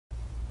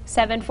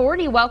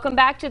7:40. Welcome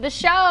back to the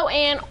show.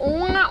 And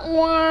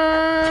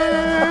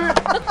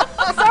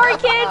sorry,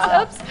 kids.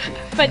 Oops.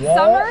 But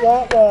summer.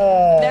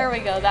 There we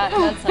go. That's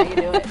how you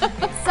do it.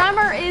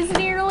 Summer is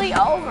nearly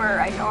over.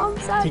 I know I'm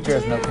sad. Teacher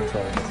has no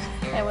control of this.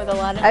 And with a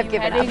lot of you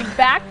heading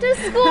back to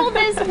school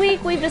this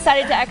week, we've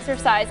decided to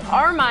exercise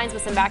our minds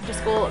with some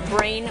back-to-school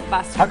brain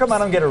busters. How come I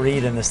don't get a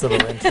read in this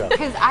little intro?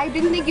 Because I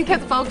didn't think you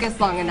could focus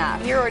long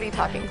enough. You're already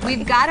talking.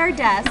 We've got our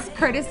desks,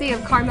 courtesy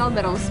of Carmel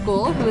Middle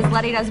School, who is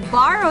letting us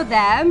borrow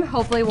them.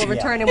 Hopefully we'll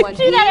return in one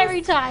Do that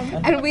every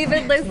time. And we've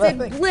enlisted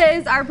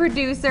Liz, our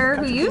producer,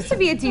 who used to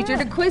be a teacher,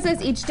 to quiz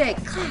us each day.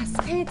 Class,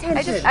 pay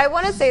attention. I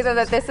want to say, though,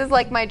 that this is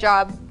like my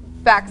job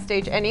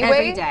backstage anyway.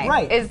 Every day.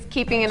 Right. Is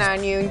keeping an eye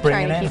on you and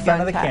Bringing trying it to in keep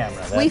front you of the on camera.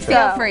 task. We That's feel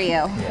right. for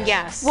you.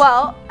 Yes.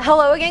 Well,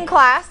 hello again,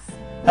 class.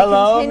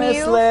 Hello,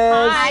 Miss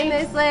Liz. Hi,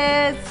 Miss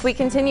Liz. We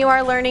continue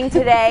our learning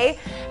today,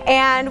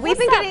 and we've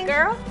been getting.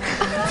 girl?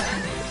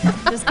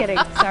 Just kidding.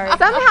 Sorry.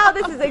 Somehow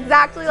this is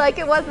exactly like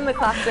it was in the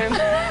classroom.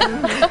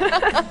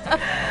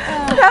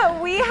 So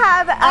we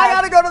have. I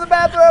gotta go to the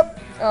bathroom.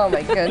 Oh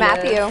my goodness.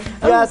 Matthew.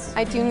 Yes.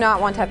 I do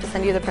not want to have to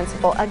send you to the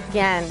principal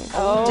again.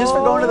 Just for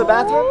going to the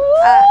bathroom?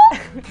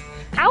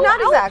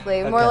 Not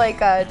exactly. More Okay. like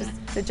just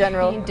the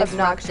general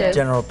obnoxious.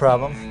 General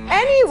problem.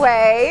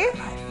 Anyway,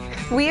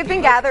 we have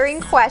been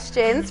gathering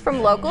questions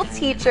from local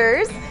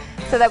teachers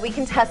so that we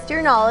can test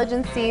your knowledge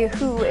and see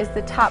who is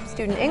the top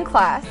student in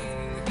class.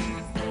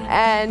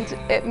 And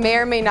it may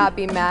or may not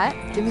be Matt.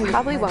 It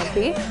probably won't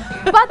be.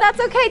 But that's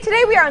okay.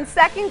 Today we are on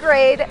second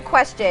grade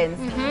questions.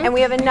 And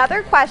we have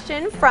another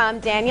question from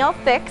Danielle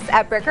Fix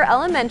at Bricker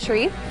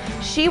Elementary.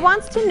 She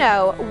wants to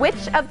know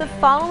which of the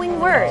following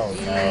words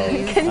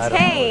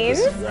contains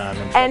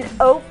an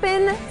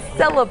open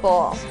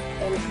syllable.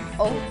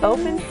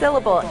 Open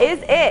syllable.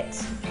 Is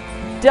it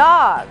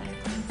dog?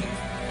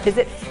 Is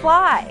it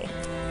fly?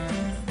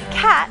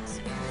 Cat?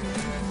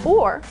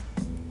 Or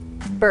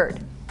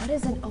bird? What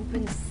is an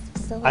open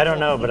syllable? I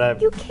don't know, but I.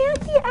 You can't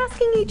be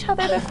asking each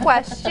other the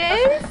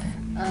questions.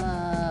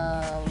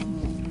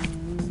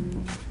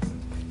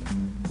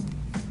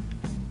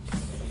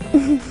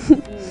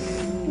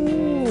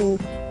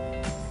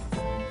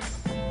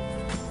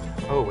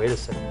 Oh, wait a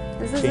second.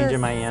 This is Changing a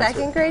my answer.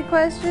 second grade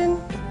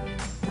question.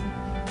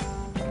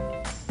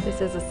 This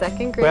is a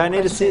second grade Wait, I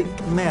need to see.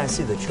 question. May I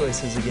see the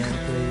choices again,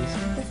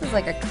 please? This is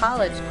like a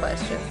college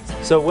question.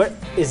 So what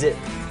is it?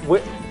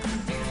 What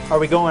are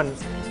we going?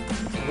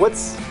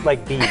 What's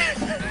like B?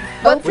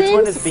 Open Which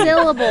one is B?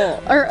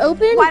 syllable. Or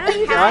open? Why don't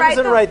you just Why write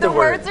doesn't the, write the the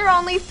word? words are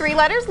only 3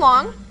 letters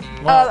long.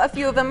 Well, A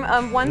few of them,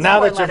 one's Now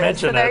 4 that you letters,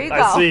 so mention there it, you go.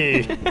 I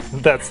see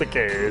that's the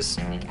case.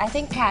 I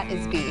think cat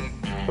is B.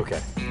 Okay.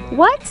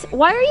 What?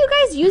 Why are you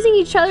guys using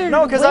each other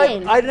No, to because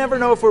win? I never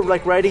know if we're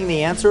like writing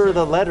the answer or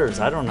the letters.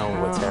 I don't know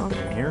what's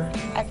happening here.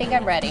 I think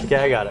I'm ready. Okay,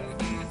 I got it.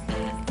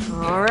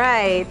 All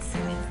right.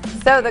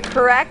 So the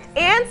correct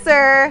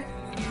answer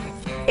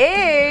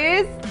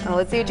is,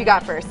 let's see what you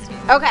got first.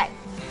 Okay.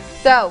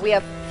 So we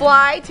have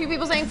fly, 2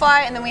 people saying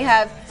fly, and then we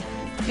have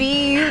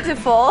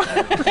beautiful.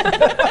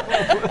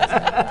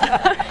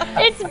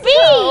 It's B.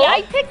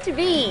 I picked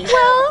B.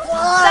 Well,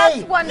 Fly.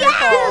 that's wonderful,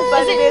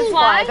 but Is it it is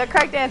fly? fly. The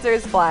correct answer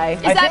is fly.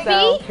 Is that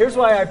B? Here's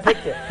why I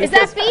picked it. Is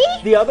that Because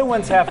B? The other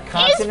ones have Is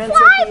consonants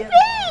fly at the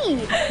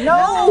end. B?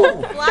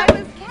 No, Fly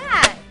was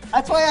cat.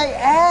 that's why I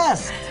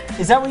asked.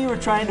 Is that what you were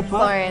trying to put?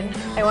 Lauren,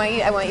 I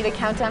want you to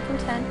count down from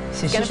 10.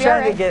 See, It's gonna she's be all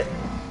trying to right. get.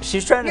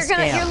 She's trying to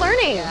scam. You're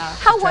learning.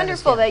 How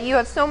wonderful that you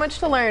have so much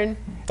to learn.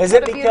 Is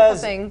What it a beautiful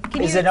because thing.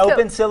 is an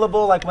open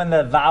syllable like when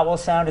the vowel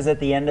sound is at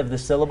the end of the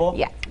syllable?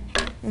 Yeah.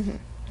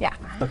 Yeah.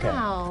 Okay.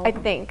 I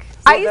think.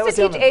 I that used was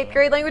to the teach other- 8th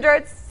grade language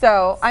arts,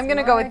 so I'm going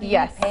to go with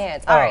yes.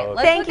 Pants. All right, Oh,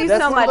 let's Thank look you at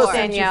That's so one of much, those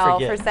things you Danielle,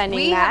 forget. for sending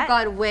We that. have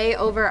gone way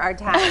over our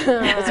time.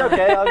 It's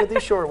okay. I'll get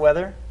these short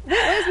weather.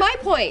 Where's my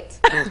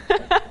point?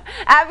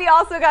 Abby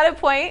also got a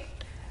point.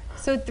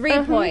 So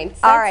 3 points.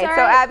 All right, all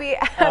so right.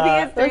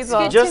 Abby is 3 as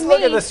well. Just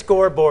look at the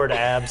scoreboard,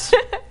 Abs.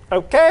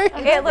 Okay.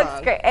 It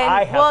looks great,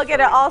 I and have we'll get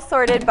it 3. all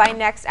sorted by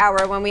next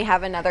hour when we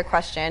have another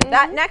question.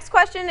 That next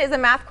question is a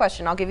math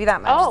question. I'll give you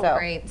that much. Oh, so.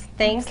 Great.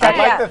 Thanks. I'd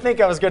like Yeah. to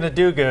think I was going to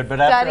do good, but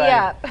after Study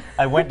up.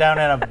 I went down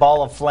in a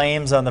ball of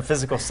flames on the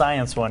physical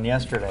science one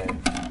yesterday.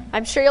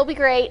 I'm sure you'll be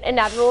great, and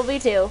Navin will be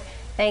too.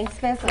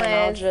 Thanks, Miss And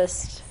I'll Liz.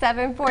 just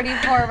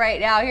 7:44 right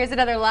now. Here's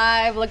another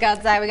live look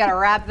outside. We got to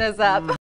wrap this up.